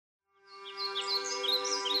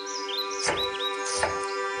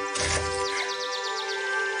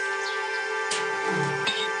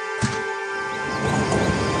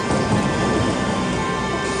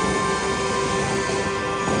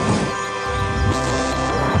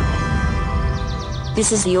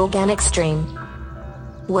This is the Organic Stream.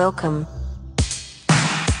 Welcome.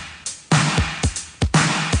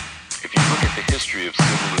 If you look at the history of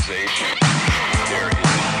civilization, there is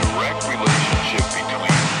a direct relationship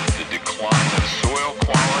between the decline of soil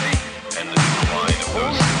quality and the decline of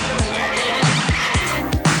those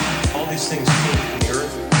civilizations. All these things came from the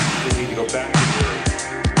earth. They need to go back to the earth.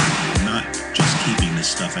 Not just keeping this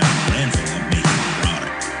stuff out of the landfill, but making a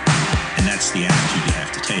product. And that's the attitude you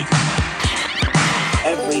have to take.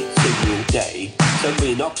 Every single day,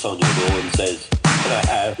 somebody knocks on your door and says, "Can I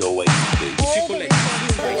have your waste, please?" If you collect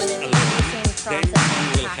food waste alone, then you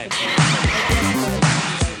will have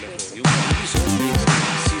you can use a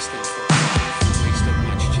system for makes that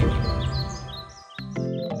much cheaper.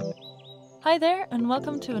 Hi there, and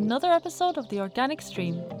welcome to another episode of the Organic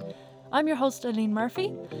Stream. I'm your host, Aline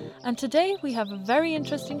Murphy, and today we have a very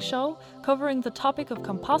interesting show covering the topic of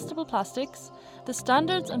compostable plastics, the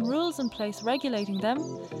standards and rules in place regulating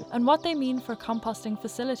them, and what they mean for composting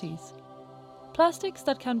facilities. Plastics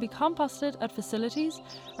that can be composted at facilities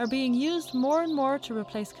are being used more and more to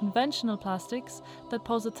replace conventional plastics that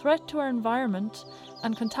pose a threat to our environment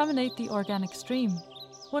and contaminate the organic stream.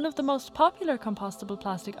 One of the most popular compostable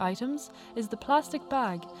plastic items is the plastic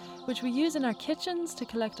bag, which we use in our kitchens to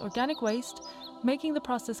collect organic waste, making the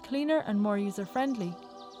process cleaner and more user-friendly.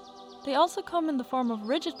 They also come in the form of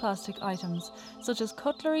rigid plastic items, such as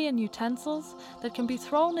cutlery and utensils, that can be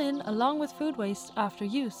thrown in along with food waste after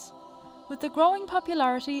use. With the growing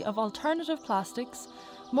popularity of alternative plastics,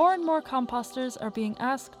 more and more composters are being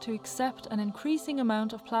asked to accept an increasing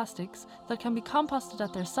amount of plastics that can be composted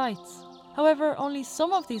at their sites. However, only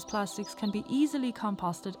some of these plastics can be easily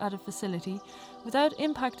composted at a facility without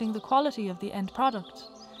impacting the quality of the end product.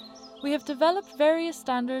 We have developed various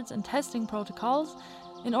standards and testing protocols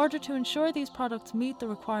in order to ensure these products meet the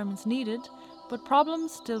requirements needed, but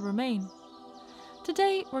problems still remain.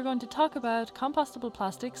 Today, we're going to talk about compostable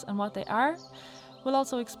plastics and what they are. We'll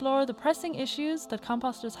also explore the pressing issues that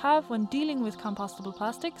composters have when dealing with compostable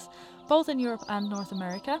plastics, both in Europe and North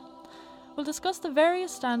America. We'll discuss the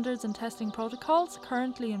various standards and testing protocols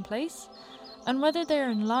currently in place and whether they are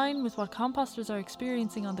in line with what composters are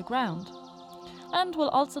experiencing on the ground. And we'll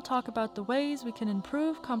also talk about the ways we can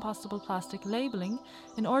improve compostable plastic labelling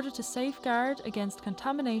in order to safeguard against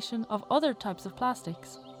contamination of other types of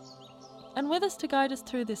plastics. And with us to guide us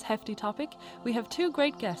through this hefty topic, we have two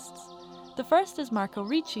great guests. The first is Marco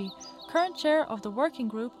Ricci, current chair of the Working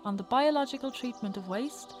Group on the Biological Treatment of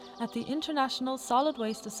Waste at the International Solid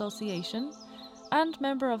Waste Association and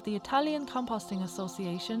member of the Italian Composting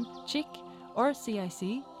Association, CIC or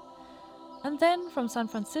CIC. And then from San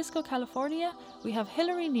Francisco, California, we have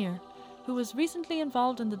Hilary Neer, who was recently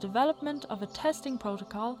involved in the development of a testing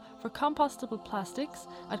protocol for compostable plastics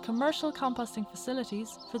at commercial composting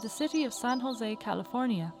facilities for the city of San Jose,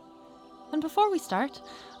 California. And before we start,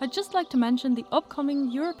 I'd just like to mention the upcoming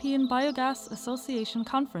European Biogas Association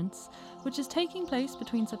Conference, which is taking place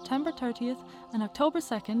between September 30th and October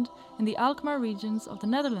 2nd in the Alkmaar regions of the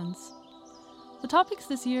Netherlands. The topics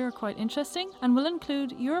this year are quite interesting and will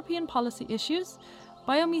include European policy issues,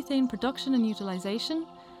 biomethane production and utilisation,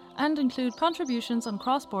 and include contributions on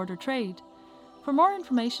cross-border trade. For more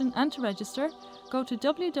information and to register, go to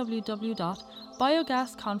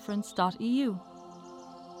www.biogasconference.eu.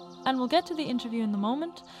 And we'll get to the interview in a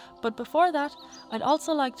moment, but before that, I'd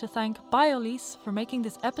also like to thank BioLease for making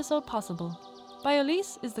this episode possible.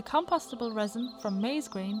 BioLease is the compostable resin from maize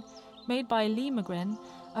grain made by Limagren,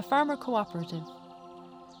 a farmer cooperative.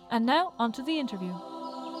 And now, on to the interview.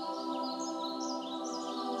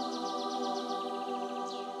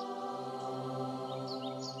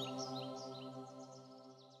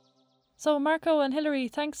 So Marco and Hilary,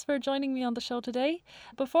 thanks for joining me on the show today.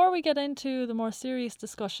 Before we get into the more serious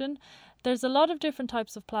discussion, there's a lot of different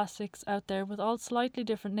types of plastics out there with all slightly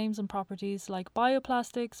different names and properties like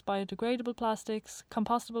bioplastics, biodegradable plastics,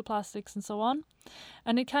 compostable plastics and so on.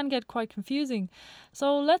 And it can get quite confusing.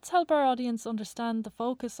 So let's help our audience understand the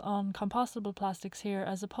focus on compostable plastics here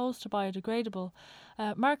as opposed to biodegradable.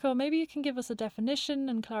 Marco, maybe you can give us a definition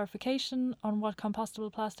and clarification on what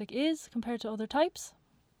compostable plastic is compared to other types?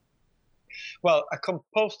 Well, a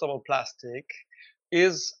compostable plastic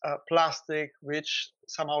is a plastic which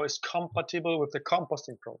somehow is compatible with the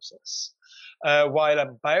composting process, while a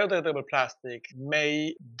biodegradable plastic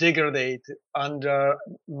may degrade under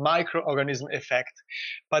microorganism effect,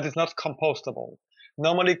 but it's not compostable.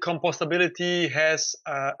 Normally, compostability has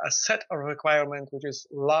a set of requirements which is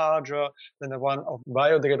larger than the one of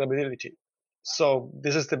biodegradability. So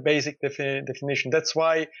this is the basic definition. That's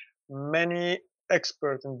why many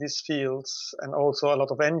experts in these fields and also a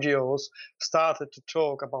lot of NGOs started to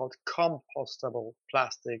talk about compostable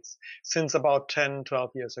plastics since about 10,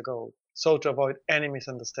 12 years ago. So to avoid any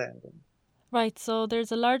misunderstanding. Right, so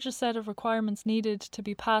there's a larger set of requirements needed to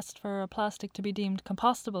be passed for a plastic to be deemed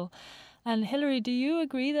compostable. And Hilary, do you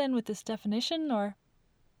agree then with this definition, or?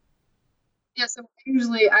 Yeah, so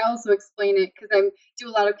usually I also explain it because I do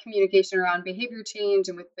a lot of communication around behavior change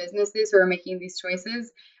and with businesses who are making these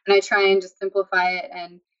choices. And I try and just simplify it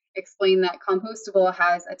and explain that compostable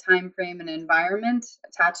has a time frame and environment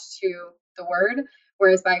attached to the word,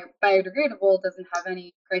 whereas biodegradable doesn't have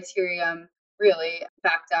any criterion really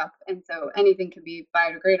backed up. And so anything can be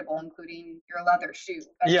biodegradable, including your leather shoe.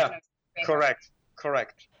 Yeah, correct.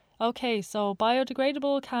 Okay, so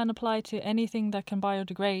biodegradable can apply to anything that can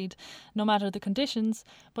biodegrade, no matter the conditions,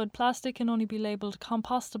 but plastic can only be labelled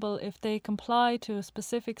compostable if they comply to a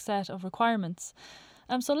specific set of requirements.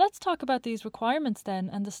 So let's talk about these requirements then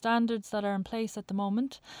and the standards that are in place at the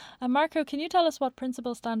moment. Marco, can you tell us what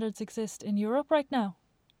principal standards exist in Europe right now?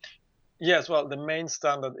 Yes, well, the main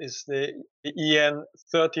standard is the EN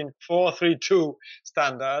 13432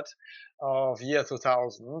 standard of year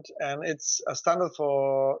 2000, and it's a standard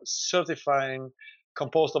for certifying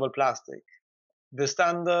compostable plastic. The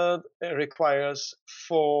standard requires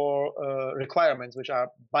four requirements, which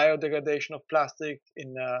are biodegradation of plastic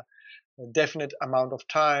in a definite amount of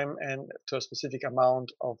time and to a specific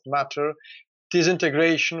amount of matter,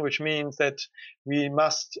 disintegration, which means that we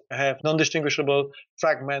must have non-distinguishable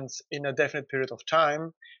fragments in a definite period of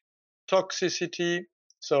time, toxicity,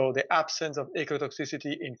 so the absence of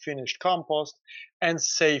ecotoxicity in finished compost, and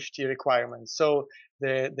safety requirements. So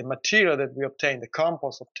the material that we obtain, the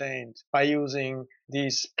compost obtained by using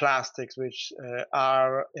these plastics, which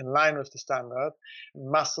are in line with the standard,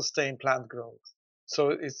 must sustain plant growth. So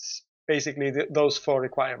it's basically those four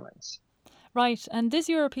requirements. Right, and this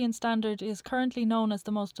European standard is currently known as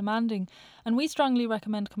the most demanding, and we strongly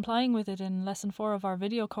recommend complying with it in Lesson 4 of our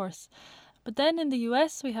video course. But then in the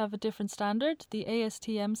US, we have a different standard, the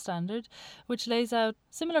ASTM standard, which lays out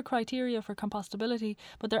similar criteria for compostability,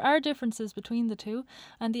 but there are differences between the two,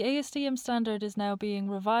 and the ASTM standard is now being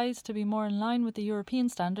revised to be more in line with the European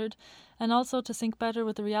standard, and also to sync better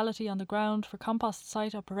with the reality on the ground for compost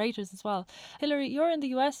site operators as well. Hilary, you're in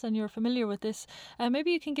the US and you're familiar with this. Maybe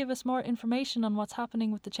you can give us more information on what's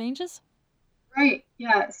happening with the changes? Right.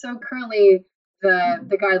 Yeah. So currently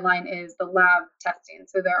the guideline is the lab testing.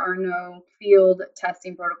 So there are no field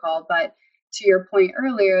testing protocol, but to your point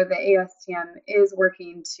earlier, the ASTM is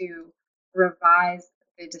working to revise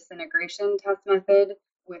the disintegration test method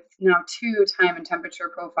with now 2 time and temperature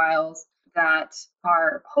profiles that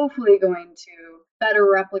are hopefully going to better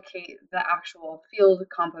replicate the actual field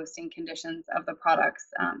composting conditions of the products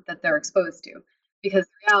that they're exposed to. Because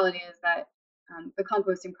the reality is that the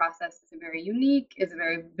composting process is a very unique, is a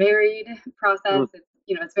very varied process.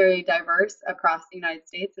 It's very diverse across the United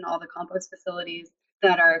States and all the compost facilities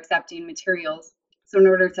that are accepting materials. So in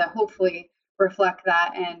order to hopefully reflect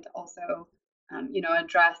that and also,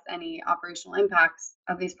 address any operational impacts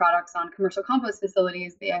of these products on commercial compost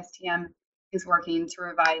facilities, the ASTM is working to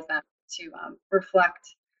revise them to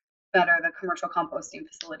reflect better the commercial composting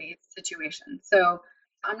facility situation. So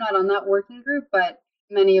I'm not on that working group, but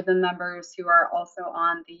many of the members who are also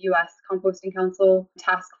on the U.S. Composting Council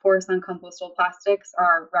Task Force on Compostable Plastics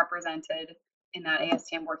are represented in that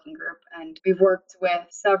ASTM working group. And we've worked with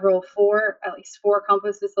at least four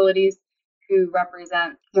compost facilities who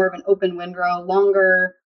represent more of an open windrow,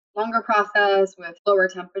 longer process with lower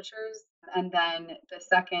temperatures. And then the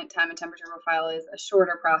second time and temperature profile is a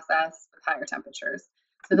shorter process with higher temperatures.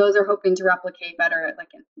 So those are hoping to replicate better like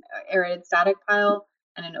an aerated static pile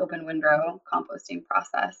and an open windrow composting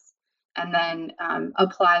process, and then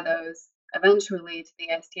apply those eventually to the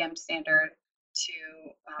ASTM standard to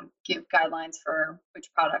give guidelines for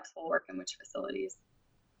which products will work in which facilities.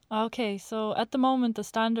 Okay, so at the moment, the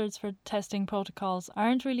standards for testing protocols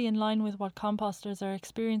aren't really in line with what composters are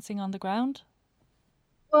experiencing on the ground.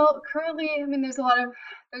 Well, currently, I mean, there's a lot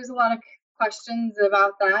of questions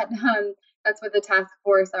about that. That's what the task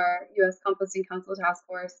force, our U.S. Composting Council task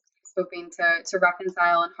force, is hoping to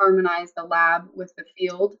reconcile and harmonize the lab with the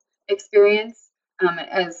field experience,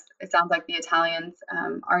 as it sounds like the Italians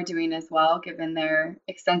are doing as well, given their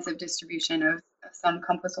extensive distribution of some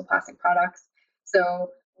compostable plastic products. So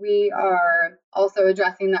we are also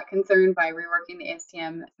addressing that concern by reworking the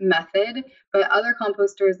ASTM method, but other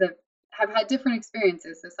composters have had different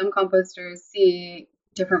experiences. So some composters see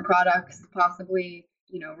different products possibly,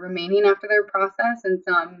 remaining after their process, and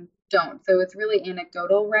some don't. So it's really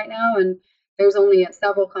anecdotal right now, and there's only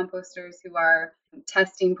several composters who are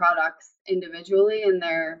testing products individually in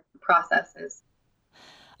their processes.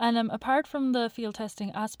 And apart from the field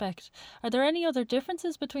testing aspect, are there any other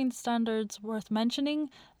differences between the standards worth mentioning?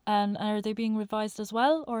 And are they being revised as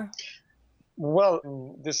well, or? Well,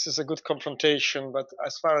 this is a good confrontation, but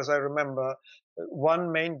as far as I remember,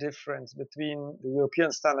 one main difference between the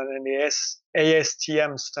European standard and the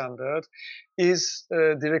ASTM standard is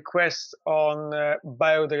the request on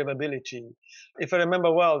biodegradability. If I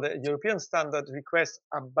remember well, the European standard requests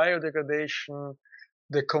a biodegradation,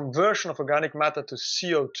 the conversion of organic matter to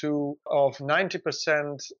CO2 of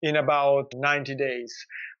 90% in about 90 days.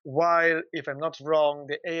 While, if I'm not wrong,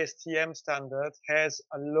 the ASTM standard has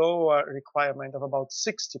a lower requirement of about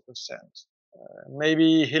 60%.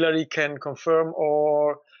 Maybe Hillary can confirm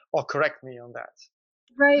or correct me on that.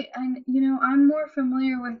 Right, and I'm more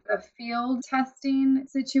familiar with the field testing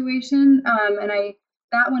situation, and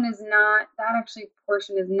that actually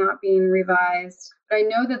portion is not being revised. But I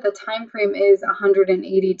know that the time frame is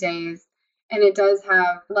 180 days, and it does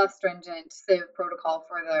have less stringent safe protocol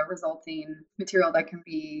for the resulting material that can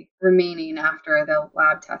be remaining after the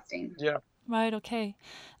lab testing. Yeah. Right, okay.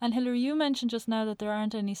 And Hillary, you mentioned just now that there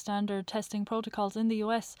aren't any standard testing protocols in the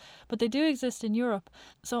US, but they do exist in Europe.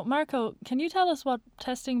 So, Marco, can you tell us what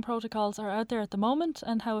testing protocols are out there at the moment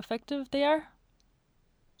and how effective they are?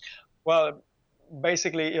 Well,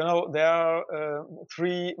 basically, there are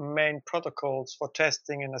three main protocols for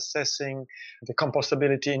testing and assessing the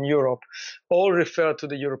compostability in Europe, all refer to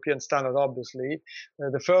the European standard, obviously.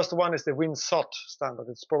 The first one is the WinSOT standard.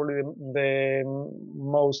 It's probably the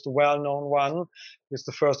most well-known one. It's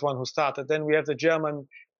the first one who started. Then we have the German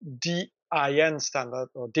DIN standard,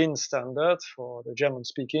 or DIN standard for the German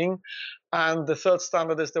speaking. And the third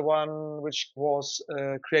standard is the one which was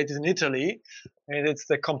created in Italy, and it's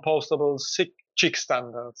the Compostable CIC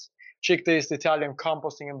standard. CIC is the Italian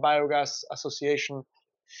Composting and Biogas Association.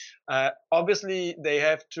 Obviously, they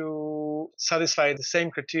have to satisfy the same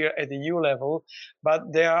criteria at the EU level, but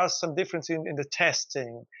there are some differences in the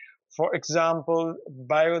testing. For example,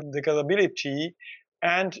 biodegradability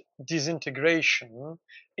and disintegration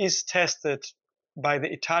is tested by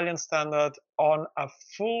the Italian standard on a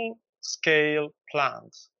full-scale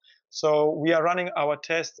plant. So we are running our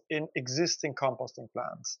test in existing composting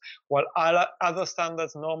plants, while other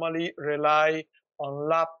standards normally rely on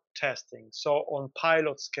lab testing, so on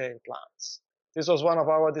pilot scale plants. This was one of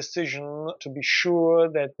our decisions to be sure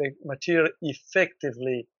that the material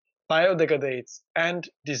effectively biodegrades and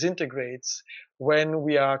disintegrates when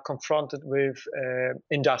we are confronted with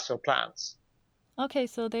industrial plants. Okay,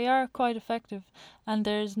 so they are quite effective, and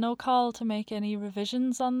there's no call to make any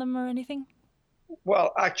revisions on them or anything?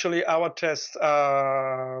 Well, actually, our tests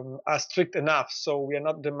are strict enough, so we are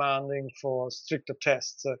not demanding for stricter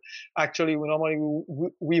tests. Actually,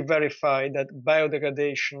 we verify that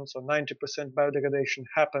biodegradation, so 90% biodegradation,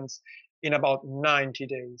 happens in about 90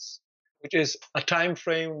 days, which is a time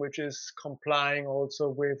frame which is complying also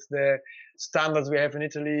with the standards we have in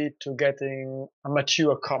Italy to getting a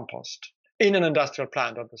mature compost in an industrial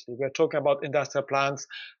plant. Obviously, we're talking about industrial plants,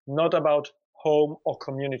 not about home or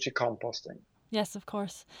community composting. Yes, of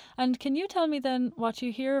course. And can you tell me then what you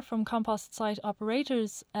hear from compost site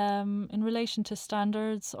operators in relation to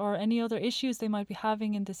standards or any other issues they might be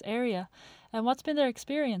having in this area? And what's been their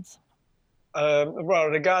experience? Well,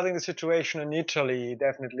 regarding the situation in Italy,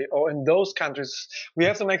 definitely, or in those countries, we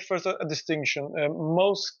have to make first a distinction.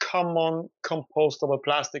 Most common compostable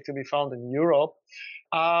plastic to be found in Europe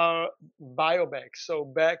are bio bags, so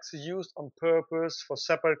bags used on purpose for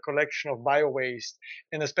separate collection of bio waste,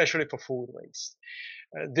 and especially for food waste.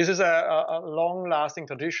 This is a long-lasting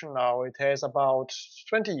tradition now. It has about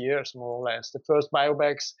 20 years, more or less. The first bio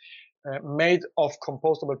bags made of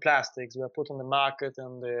compostable plastics were put on the market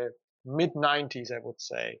in the mid-90s, I would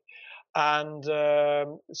say. And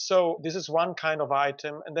so this is one kind of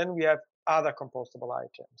item. And then we have other compostable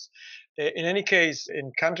items. In any case,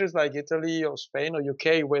 in countries like Italy or Spain or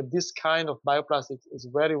UK, where this kind of bioplastic is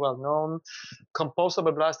very well known,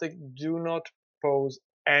 compostable plastic do not pose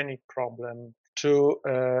any problem to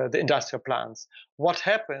the industrial plants. What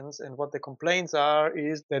happens and what the complaints are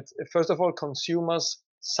is that, first of all, consumers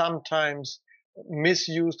sometimes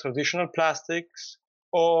misuse traditional plastics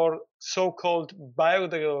or so-called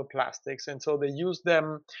biodegradable plastics, and so they use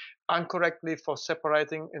them incorrectly for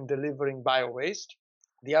separating and delivering bio-waste.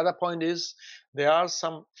 The other point is there are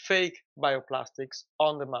some fake bioplastics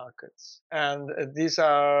on the markets, and these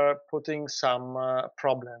are putting some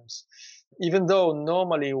problems. Even though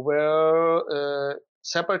normally where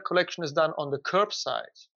separate collection is done on the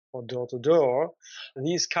curbside or door to door,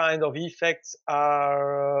 these kind of effects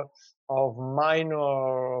are of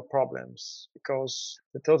minor problems because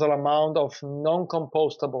the total amount of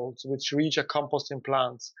non-compostables which reach a composting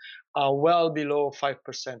plant are well below 5%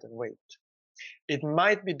 in weight. It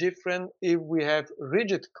might be different if we have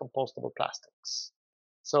rigid compostable plastics.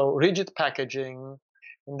 So rigid packaging,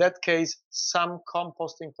 in that case, some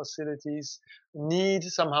composting facilities need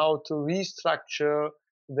somehow to restructure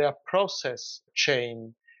their process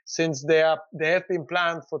chain since they have been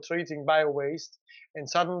planned for treating bio-waste and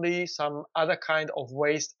suddenly some other kind of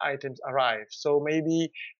waste items arrive. So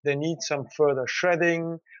maybe they need some further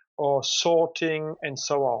shredding or sorting and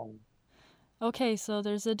so on. Okay, so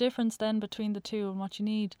there's a difference then between the two and what you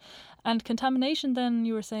need. And contamination, then,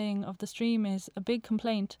 you were saying, of the stream is a big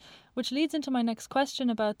complaint, which leads into my next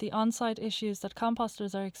question about the on site issues that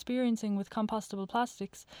composters are experiencing with compostable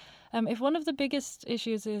plastics. If one of the biggest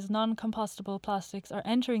issues is non compostable plastics are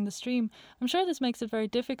entering the stream, I'm sure this makes it very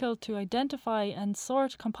difficult to identify and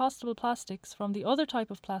sort compostable plastics from the other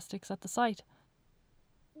type of plastics at the site.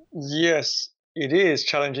 Yes, it is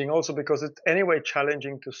challenging also because it's anyway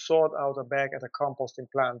challenging to sort out a bag at a composting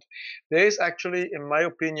plant. There is actually, in my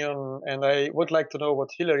opinion, and I would like to know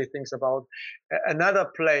what Hillary thinks about another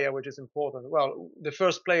player which is important. Well, the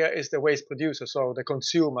first player is the waste producer, so the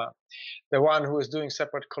consumer, the one who is doing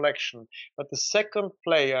separate collection. But the second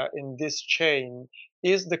player in this chain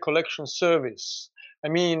is the collection service. I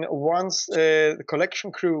mean, once the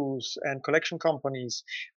collection crews and collection companies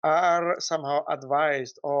are somehow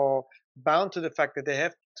advised or bound to the fact that they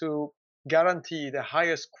have to guarantee the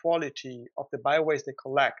highest quality of the biowaste they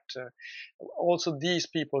collect, also these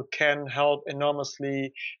people can help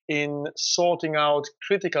enormously in sorting out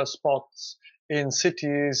critical spots in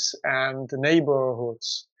cities and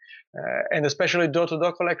neighborhoods. And especially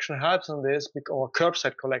door-to-door collection helps in this, or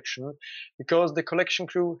curbside collection, because the collection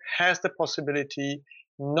crew has the possibility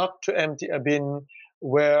not to empty a bin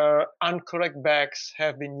where incorrect bags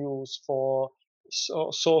have been used for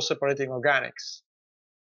source separating organics.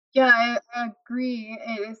 Yeah, I agree.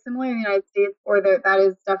 It is similar in the United States, or that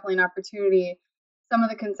is definitely an opportunity. Some of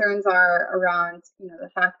the concerns are around, the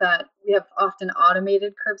fact that we have often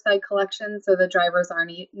automated curbside collection, so the drivers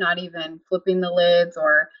aren't not even flipping the lids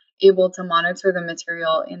or able to monitor the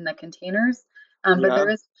material in the containers. But Yeah. there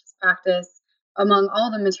is best practice among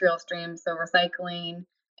all the material streams, so recycling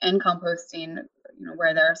and composting,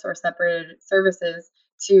 where there are source separated services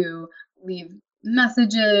to leave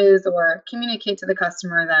messages or communicate to the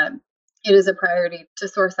customer that it is a priority to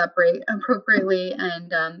source separate appropriately.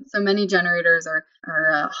 And so many generators or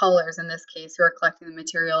haulers in this case who are collecting the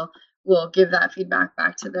material will give that feedback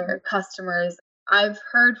back to their customers. I've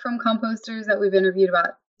heard from composters that we've interviewed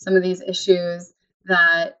about some of these issues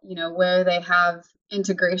that, where they have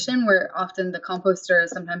integration, where often the composter is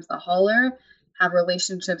sometimes the hauler, have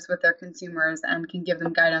relationships with their consumers and can give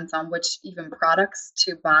them guidance on which even products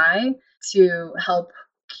to buy to help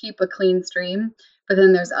keep a clean stream. But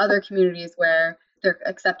then there's other communities where they're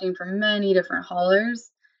accepting from many different haulers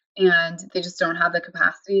and they just don't have the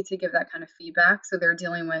capacity to give that kind of feedback. So they're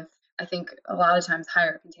dealing with, I think, a lot of times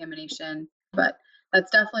higher contamination. But that's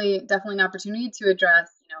definitely an opportunity to address,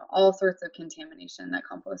 all sorts of contamination that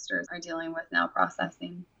composters are dealing with now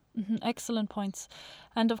processing. Excellent points.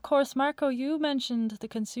 And of course, Marco, you mentioned the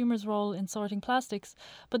consumer's role in sorting plastics,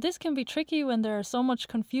 but this can be tricky when there is so much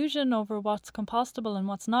confusion over what's compostable and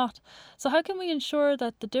what's not. So how can we ensure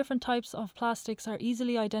that the different types of plastics are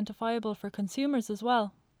easily identifiable for consumers as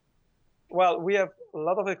well? Well, we have a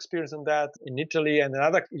lot of experience in that in Italy and in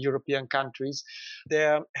other European countries.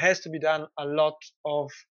 There has to be done a lot of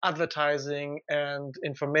advertising and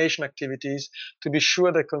information activities to be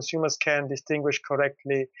sure that consumers can distinguish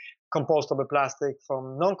correctly compostable plastic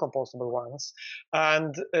from non-compostable ones.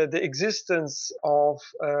 And the existence of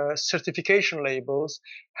certification labels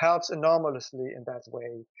helps enormously in that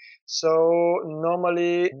way. So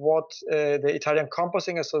normally what the Italian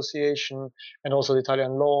Composting Association and also the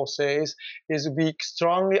Italian law says is we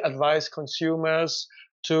strongly advise consumers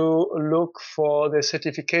to look for the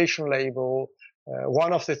certification label,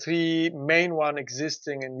 one of the three main one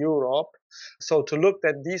existing in Europe. So to look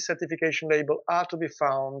that these certification labels are to be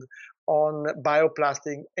found on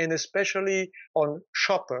bioplastic and especially on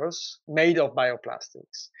shoppers made of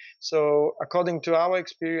bioplastics. So according to our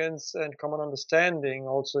experience and common understanding,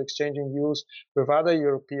 also exchanging views with other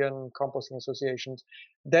European composting associations,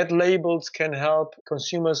 that labels can help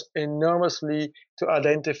consumers enormously to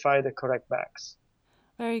identify the correct bags.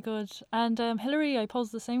 Very good. And Hilary, I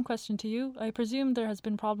pose the same question to you. I presume there has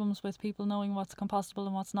been problems with people knowing what's compostable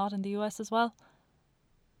and what's not in the US as well.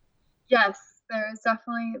 Yes, there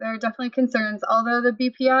are definitely concerns. Although the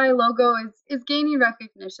BPI logo is gaining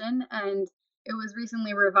recognition, and It was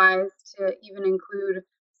recently revised to even include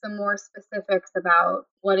some more specifics about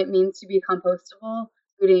what it means to be compostable,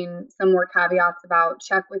 including some more caveats about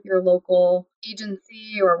check with your local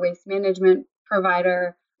agency or waste management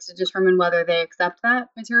provider to determine whether they accept that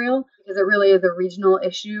material, because it really is a regional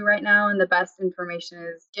issue right now, and the best information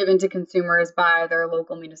is given to consumers by their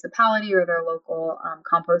local municipality or their local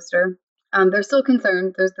composter. There's still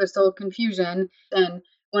concern, there's still confusion, and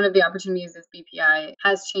one of the opportunities is BPI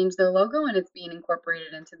has changed their logo and it's being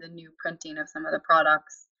incorporated into the new printing of some of the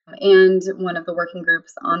products. And one of the working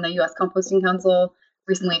groups on the US Composting Council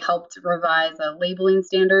recently helped revise a labeling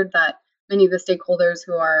standard that many of the stakeholders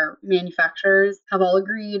who are manufacturers have all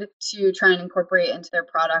agreed to try and incorporate into their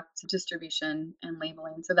product distribution and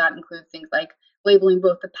labeling. So that includes things like labeling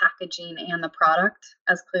both the packaging and the product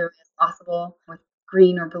as clearly as possible with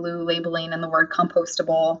green or blue labeling and the word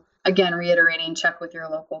compostable. Again, reiterating, check with your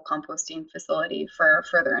local composting facility for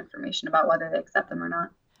further information about whether they accept them or not.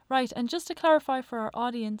 Right, and just to clarify for our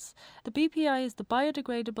audience, the BPI is the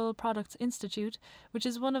Biodegradable Products Institute, which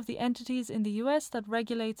is one of the entities in the US that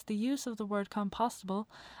regulates the use of the word compostable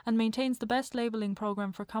and maintains the best labelling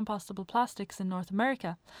program for compostable plastics in North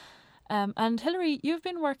America. And Hilary, you've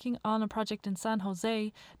been working on a project in San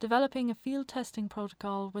Jose, developing a field testing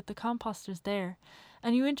protocol with the composters there.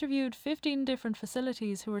 And you interviewed 15 different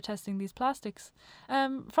facilities who were testing these plastics.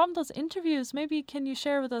 From those interviews, maybe can you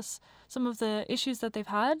share with us some of the issues that they've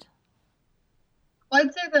had? Well,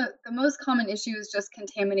 I'd say the most common issue is just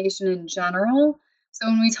contamination in general. So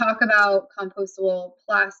when we talk about compostable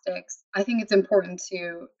plastics, I think it's important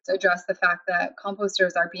to address the fact that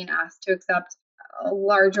composters are being asked to accept a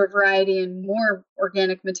larger variety and more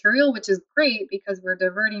organic material, which is great because we're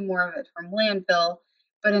diverting more of it from landfill.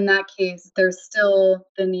 But in that case, there's still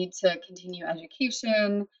the need to continue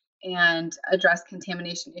education and address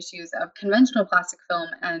contamination issues of conventional plastic film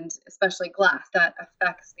and especially glass that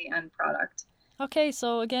affects the end product. Okay,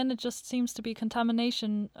 so again, it just seems to be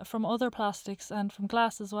contamination from other plastics and from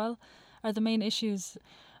glass as well are the main issues.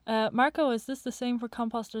 Marco, is this the same for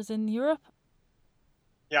composters in Europe?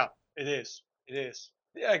 Yeah, it is. It is.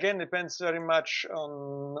 Again, depends very much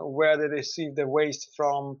on where they receive the waste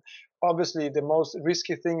from. Obviously, the most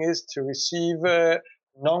risky thing is to receive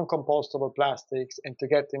non-compostable plastics and to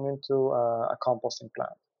get them into a composting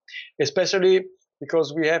plant, especially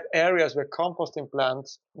because we have areas where composting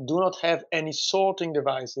plants do not have any sorting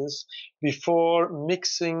devices before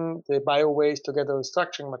mixing the bio-waste together with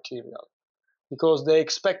structuring material, because they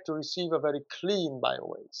expect to receive a very clean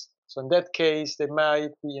bio-waste. So in that case, they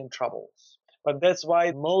might be in trouble. But that's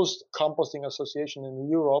why most composting associations in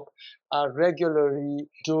Europe are regularly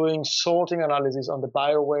doing sorting analysis on the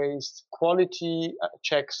bio-waste, quality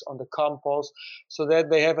checks on the compost, so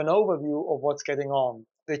that they have an overview of what's getting on.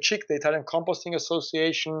 The CIC, the Italian Composting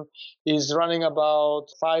Association, is running about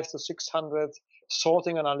 500 to 600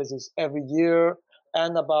 sorting analyses every year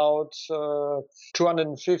and about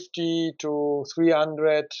 250 to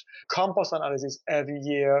 300 compost analyses every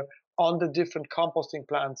year on the different composting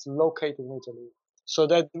plants located in Italy, so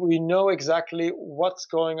that we know exactly what's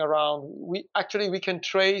going around. We can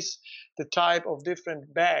trace the type of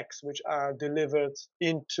different bags which are delivered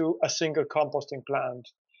into a single composting plant.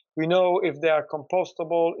 We know if they are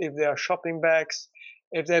compostable, if they are shopping bags,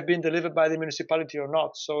 if they've been delivered by the municipality or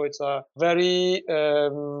not. So it's a very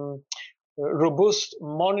robust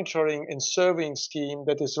monitoring and surveying scheme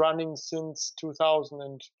that is running since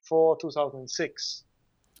 2004, 2006.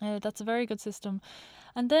 That's a very good system.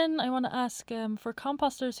 And then I want to ask, for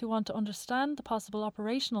composters who want to understand the possible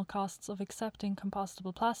operational costs of accepting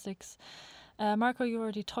compostable plastics, Marco, you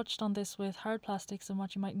already touched on this with hard plastics and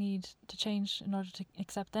what you might need to change in order to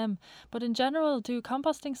accept them. But in general, do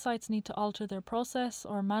composting sites need to alter their process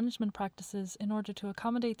or management practices in order to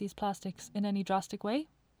accommodate these plastics in any drastic way?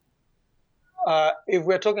 If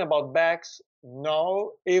we're talking about bags,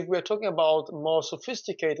 no. If we're talking about more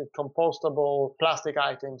sophisticated compostable plastic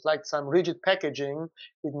items, like some rigid packaging,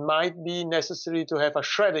 it might be necessary to have a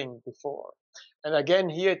shredding before. And again,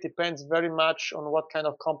 here it depends very much on what kind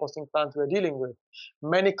of composting plant we're dealing with.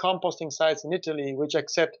 Many composting sites in Italy, which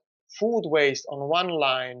accept food waste on one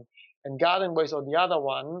line and garden waste on the other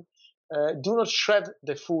one, do not shred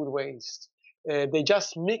the food waste. They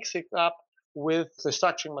just mix it up with the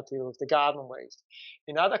structuring materials, the garden waste.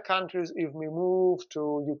 In other countries, if we move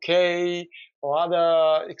to UK or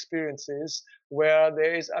other experiences where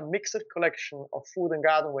there is a mixed collection of food and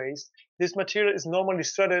garden waste, this material is normally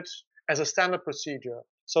shredded as a standard procedure.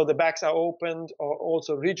 So the bags are opened, or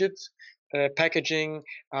also rigid packaging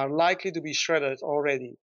are likely to be shredded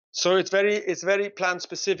already. So it's very plant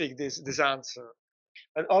specific, this answer.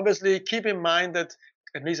 And obviously keep in mind that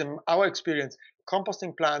at least in our experience,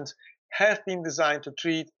 composting plants have been designed to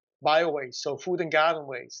treat bio-waste, so food and garden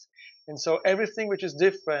waste. And so everything which is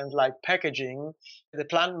different, like packaging, the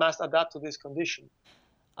plant must adapt to this condition.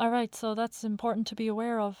 All right, so that's important to be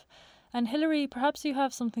aware of. And Hilary, perhaps you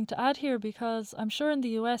have something to add here, because I'm sure in the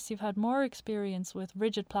US you've had more experience with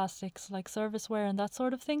rigid plastics like serviceware and that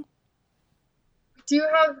sort of thing. Do you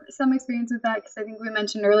have some experience with that? Because I think we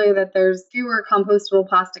mentioned earlier that there's fewer compostable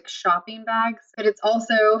plastic shopping bags, but it's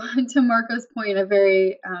also, to Marco's point, a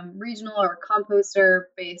very regional or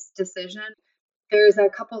composter-based decision. There's a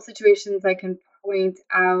couple situations I can point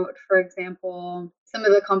out. For example, some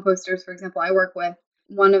of the composters, for example, I work with,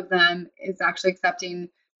 one of them is actually accepting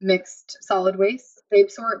mixed solid waste. They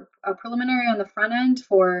sort a preliminary on the front end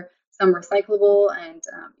for some recyclable and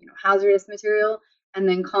hazardous material, and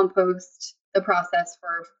then compost the process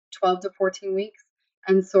for 12 to 14 weeks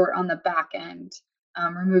and sort on the back end,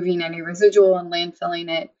 removing any residual and landfilling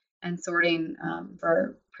it and sorting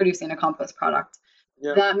for producing a compost product.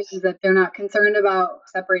 Yeah. That means that they're not concerned about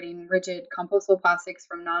separating rigid compostable plastics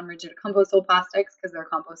from non-rigid compostable plastics because they're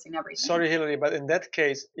composting everything. Sorry, Hilary, but in that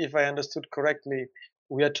case, if I understood correctly,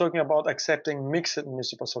 we are talking about accepting mixed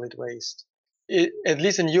municipal solid waste. At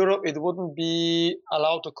least in Europe, it wouldn't be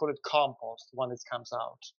allowed to call it compost when it comes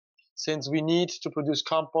out, since we need to produce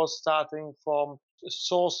compost starting from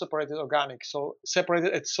source separated organic, so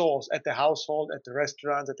separated at source, at the household, at the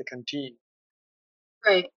restaurant, at the canteen.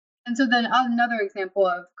 Right. And so then another example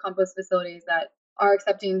of compost facilities that are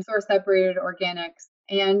accepting source separated organics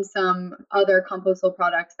and some other compostable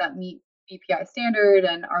products that meet BPI standard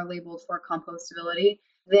and are labeled for compostability,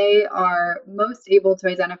 they are most able to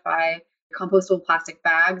identify compostable plastic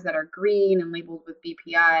bags that are green and labeled with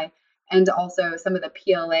BPI, and also some of the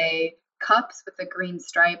PLA cups with the green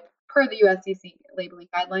stripe per the USDC labeling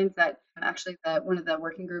guidelines that actually one of the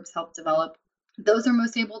working groups helped develop. Those are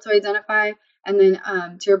most able to identify. And then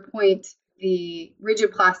to your point, the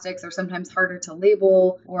rigid plastics are sometimes harder to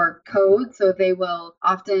label or code, so they will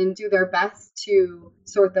often do their best to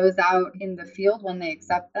sort those out in the field when they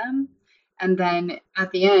accept them. And then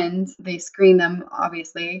at the end, they screen them,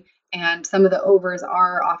 obviously, and some of the overs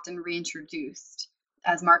are often reintroduced.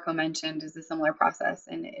 As Marco mentioned, is a similar process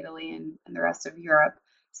in Italy and the rest of Europe.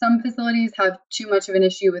 Some facilities have too much of an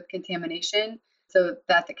issue with contamination, so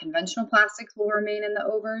that the conventional plastics will remain in the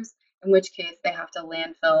overs, in which case they have to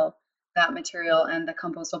landfill that material and the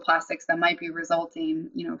compostable plastics that might be resulting,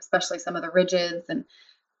 especially some of the rigids and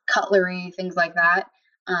cutlery, things like that.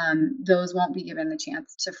 Those won't be given the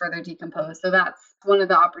chance to further decompose. So that's one of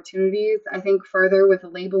the opportunities, I think, further with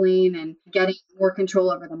labeling and getting more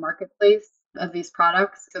control over the marketplace of these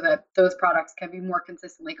products so that those products can be more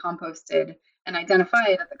consistently composted and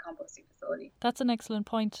identified at the composting facility. That's an excellent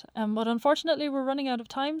point. But unfortunately, we're running out of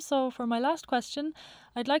time. So for my last question,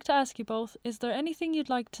 I'd like to ask you both, is there anything you'd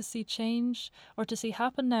like to see change or to see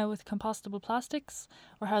happen now with compostable plastics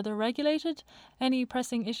or how they're regulated? Any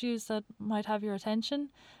pressing issues that might have your attention?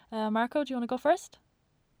 Marco, do you want to go first?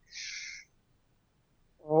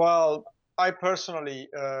 Well, I personally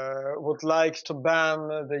would like to ban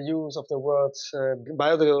the use of the word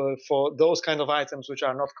biodegradable for those kind of items which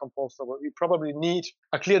are not compostable. We probably need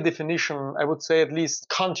a clear definition, I would say at least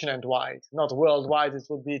continent-wide, not worldwide, it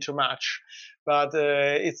would be too much. But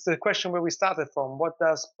it's the question where we started from. What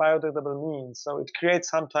does biodegradable mean? So it creates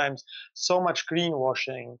sometimes so much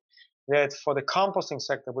greenwashing that for the composting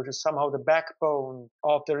sector, which is somehow the backbone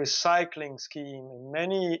of the recycling scheme in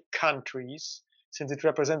many countries, since it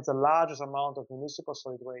represents the largest amount of municipal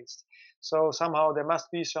solid waste. So somehow there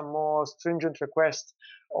must be some more stringent request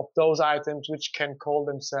of those items which can call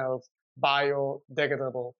themselves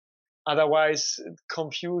biodegradable. Otherwise,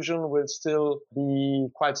 confusion will still be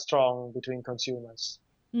quite strong between consumers.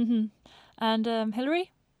 Mm-hmm. And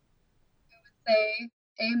Hilary? I would say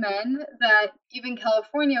amen, that even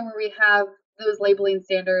California, where we have those labeling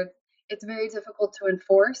standards, it's very difficult to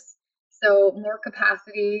enforce. So more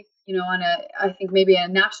capacity, I think maybe a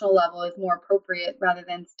national level is more appropriate rather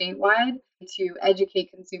than statewide to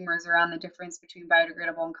educate consumers around the difference between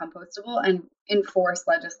biodegradable and compostable and enforce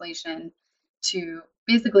legislation to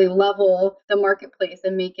basically level the marketplace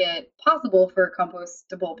and make it possible for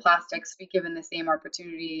compostable plastics to be given the same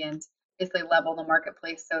opportunity and basically level the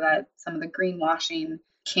marketplace so that some of the greenwashing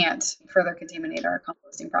can't further contaminate our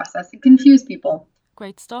composting process and confuse people.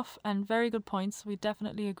 Great stuff and very good points. We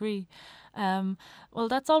definitely agree. Well,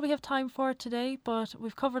 that's all we have time for today, but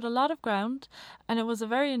we've covered a lot of ground and it was a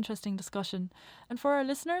very interesting discussion. And for our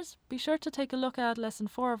listeners, be sure to take a look at Lesson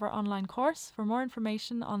 4 of our online course for more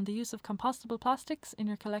information on the use of compostable plastics in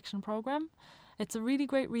your collection programme. It's a really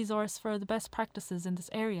great resource for the best practices in this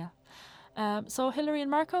area. So Hilary and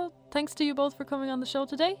Marco, thanks to you both for coming on the show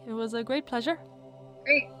today. It was a great pleasure.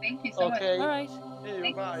 Great, thank you so much. Okay. All right. See you.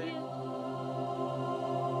 Thanks. Bye. See ya.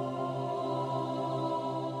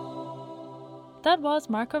 That was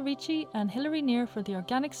Marco Ricci and Hilary Neer for The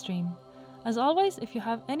Organic Stream. As always, if you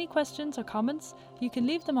have any questions or comments, you can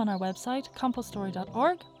leave them on our website,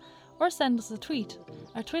 compoststory.org, or send us a tweet.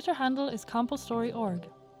 Our Twitter handle is compoststory.org.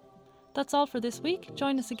 That's all for this week.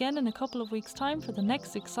 Join us again in a couple of weeks' time for the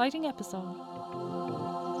next exciting episode.